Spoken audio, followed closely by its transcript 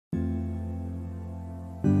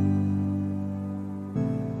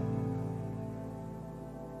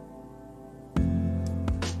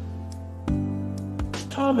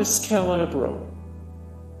Thomas Calabro.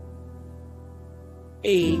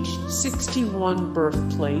 Age 61,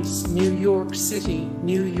 birthplace New York City,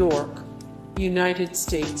 New York, United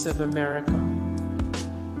States of America.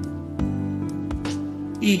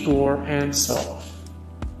 Igor Ansoff.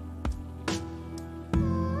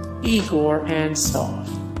 Igor Ansoff.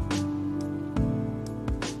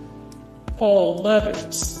 Paul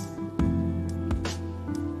Levitz.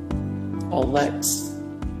 Alex.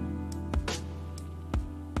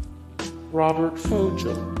 Robert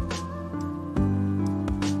Fogel.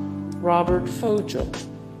 Robert Fogel.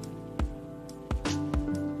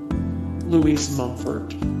 Louise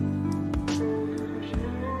Mumford.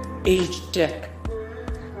 Age Dec.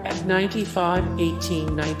 At 95,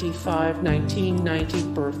 1895,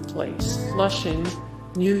 1990, birthplace Flushing,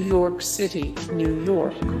 New York City, New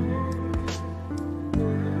York.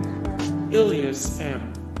 Ilias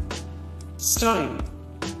M. Stein.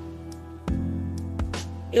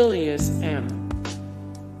 Ilias M.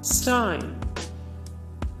 Stein.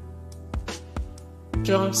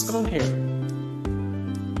 John Scohair.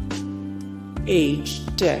 Age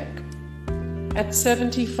Dec. At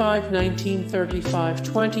 75, 1935,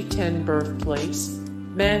 2010, birthplace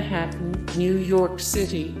Manhattan, New York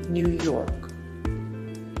City, New York.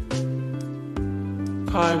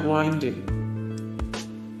 Kai Winding.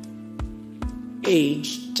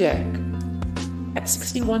 Age Dec. At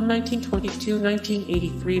 61, 1922,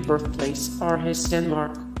 1983, birthplace Aarhus,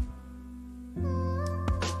 Denmark.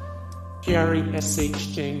 Gary S.H.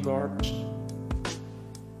 Dangart.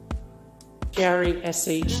 Gary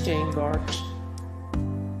S.H. Dangart.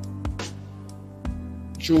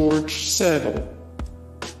 George Settle.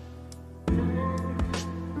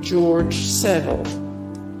 George Settle.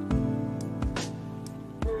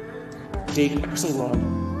 David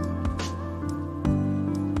Axelrod.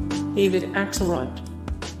 David Axelrod.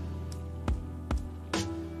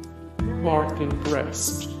 Martin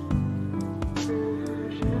Brest.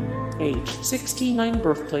 Age 69,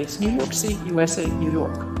 birthplace New York City, USA, New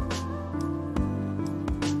York.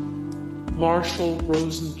 Marshall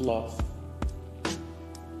Rosenbluth.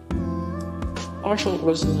 Marshall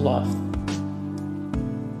Rosenbluth.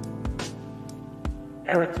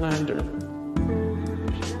 Eric Lander.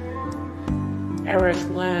 Eric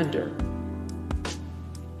Lander.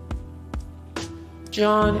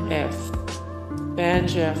 John F.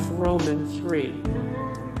 Banjef Roman III.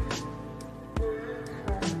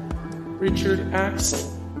 Richard Axel.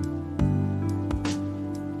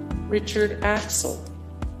 Richard Axel.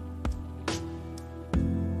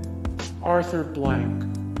 Arthur Blank.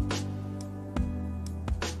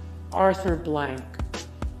 Arthur Blank.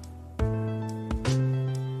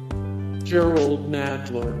 Gerald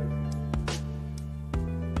Nadler.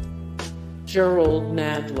 Gerald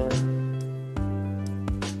Nadler.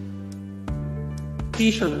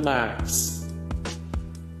 Peter Lax.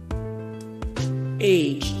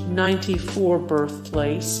 Age 94,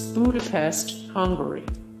 birthplace Budapest, Hungary.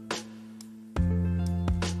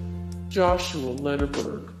 Joshua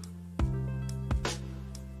Lederberg.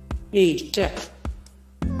 Age Dec.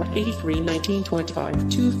 83, 1925,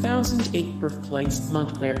 2008, birthplace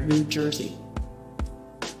Montclair, New Jersey.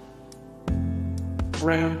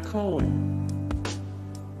 Bram Cohen.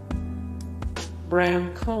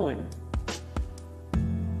 Bram Cohen.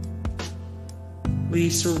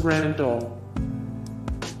 Lisa Randall.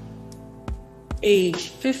 Age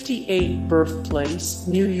 58, birthplace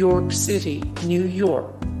New York City, New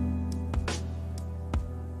York.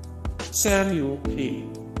 Samuel P.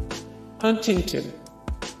 Huntington.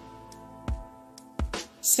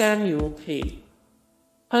 Samuel P.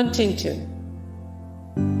 Huntington.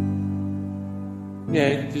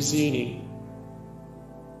 Ned Vizzini.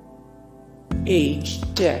 Age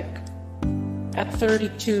Dec. At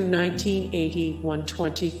 32, 1981,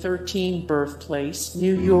 2013, birthplace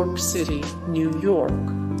New York City, New York.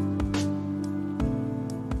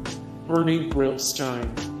 Bernie Brillstein.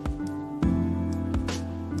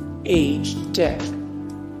 Age Dec.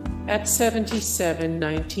 At 77,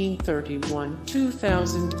 1931,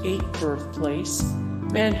 2008, birthplace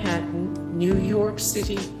Manhattan, New York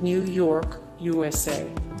City, New York, USA.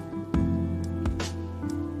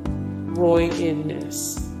 Roy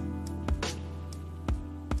Innes.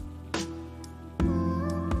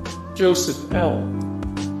 Joseph L.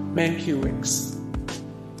 Mankiewicz.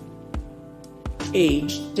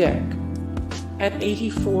 Age Dec. At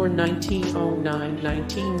 84, 1909,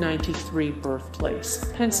 1993,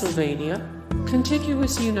 birthplace Pennsylvania,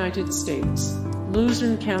 contiguous United States,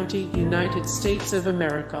 Luzerne County, United States of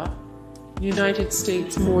America. United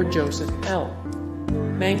States. More Joseph L.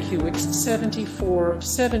 Mankiewicz, 74 of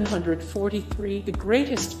 743, the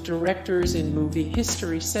greatest directors in movie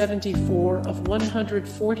history, 74 of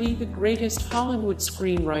 140, the greatest Hollywood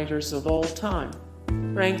screenwriters of all time.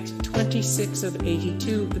 Ranked 26 of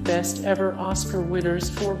 82, the best ever Oscar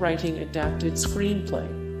winners for writing adapted screenplay.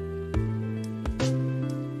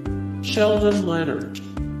 Sheldon Leonard.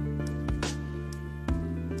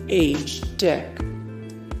 Age, Dec.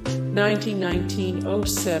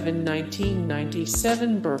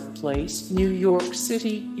 1919-07-1997, birthplace, New York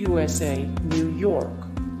City, USA, New York.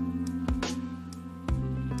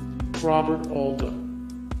 Robert Alda.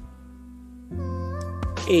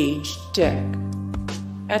 Age, Dec.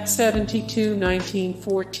 At 72,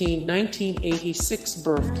 1914-1986,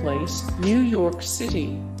 birthplace, New York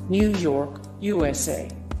City, New York, USA.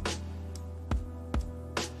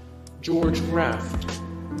 George Raft.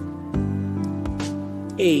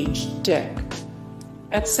 Age, Dec.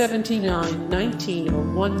 At 79,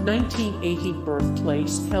 1901-1980,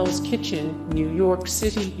 birthplace, Hell's Kitchen, New York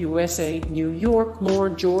City, USA, New York. More,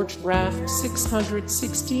 George Raft,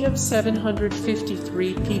 660 of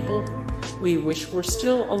 753 people we wish were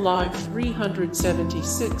still alive,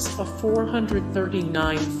 376 of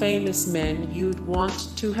 439 famous men you'd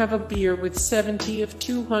want to have a beer with, 70 of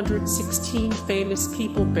 216 famous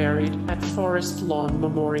people buried at Forest Lawn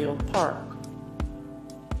Memorial Park.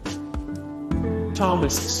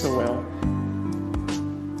 Thomas Sowell.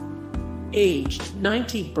 Aged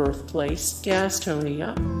 90, birthplace,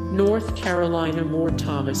 Gastonia, North Carolina. More,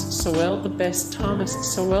 Thomas Sowell, the best Thomas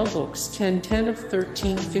Sowell books, 10 of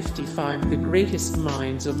 1355, the greatest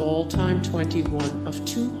minds of all time, 21 of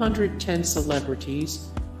 210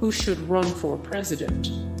 celebrities who should run for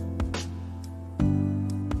president.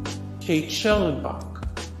 Kate Schellenbach.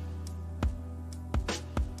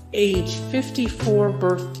 Age 54,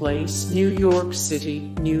 birthplace, New York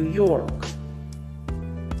City, New York.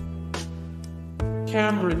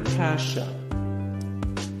 Cameron Pasha.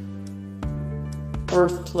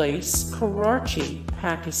 Birthplace, Karachi,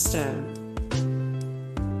 Pakistan.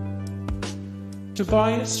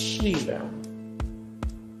 Tobias Schneebel.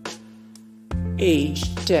 Age,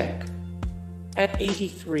 Dec. At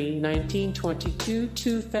 83,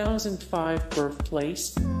 1922-2005,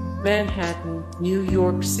 birthplace, Manhattan, New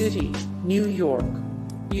York City, New York,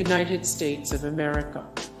 United States of America.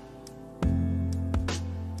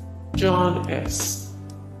 John S.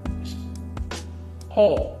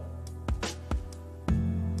 Hall.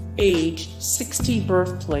 Age 60,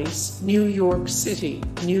 birthplace, New York City,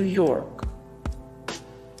 New York.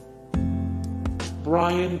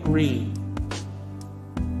 Brian Greene.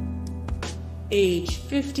 Age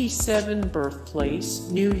 57,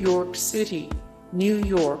 birthplace, New York City, New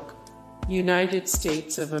York, United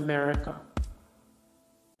States of America.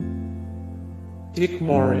 Dick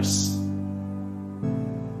Morris.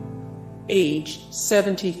 Age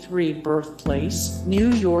 73, birthplace,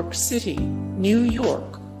 New York City, New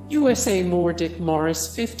York, USA. More, Dick Morris,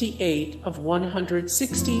 58 of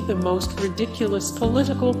 160, the most ridiculous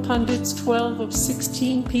political pundits, 12 of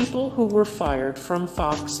 16 people who were fired from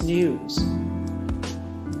Fox News.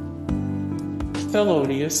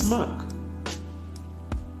 Thelonious Monk.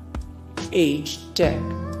 Age, Dec.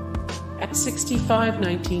 At 65,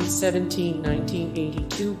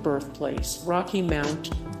 1917-1982, birthplace, Rocky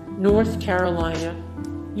Mount, North Carolina,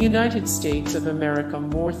 United States of America.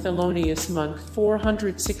 More, Thelonious Monk,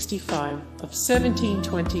 465 of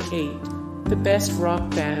 1728, the best rock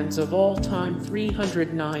bands of all time,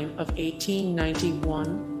 309 of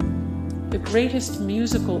 1891, the greatest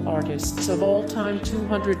musical artists of all time,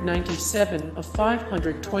 297 of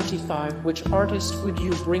 525. Which artist would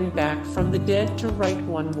you bring back from the dead to write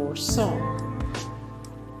one more song?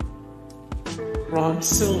 Ron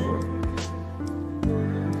Silver.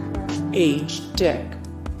 Age, Dec.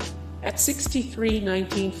 At 63,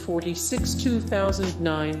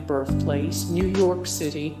 1946-2009, birthplace, New York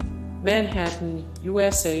City, Manhattan,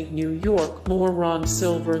 USA, New York. More, Ron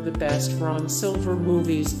Silver, the best Ron Silver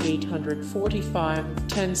movies, 845 of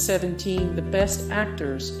 1017, the best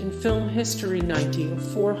actors in film history, 90 of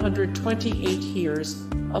 428. Here's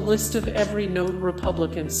a list of every known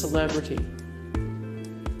Republican celebrity.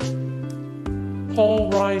 Paul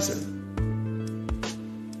Reiser.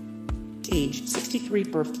 Age 63,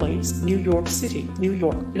 birthplace, New York City, New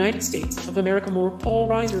York, United States of America. More, Paul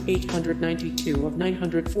Reiser, 892 of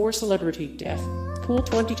 904, celebrity death. Pool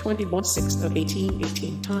 2021, 6 of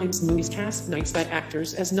 18 times movies cast nice bad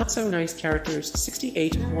actors as not so nice characters,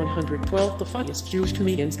 68 of 112, the funniest Jewish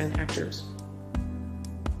comedians and actors.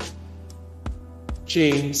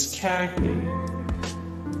 James Cagney.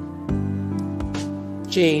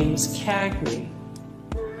 James Cagney.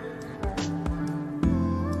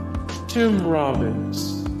 Tim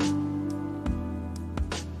Robbins.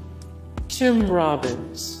 Tim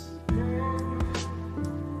Robbins.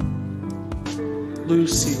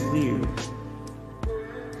 Lucy Liu.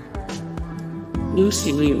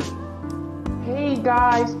 Lucy Liu. Hey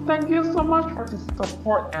guys, thank you so much for the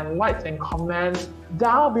support and likes and comments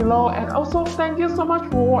down below, and also thank you so much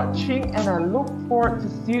for watching, and I look forward to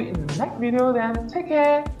see you in the next video. Then take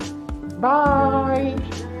care. Bye.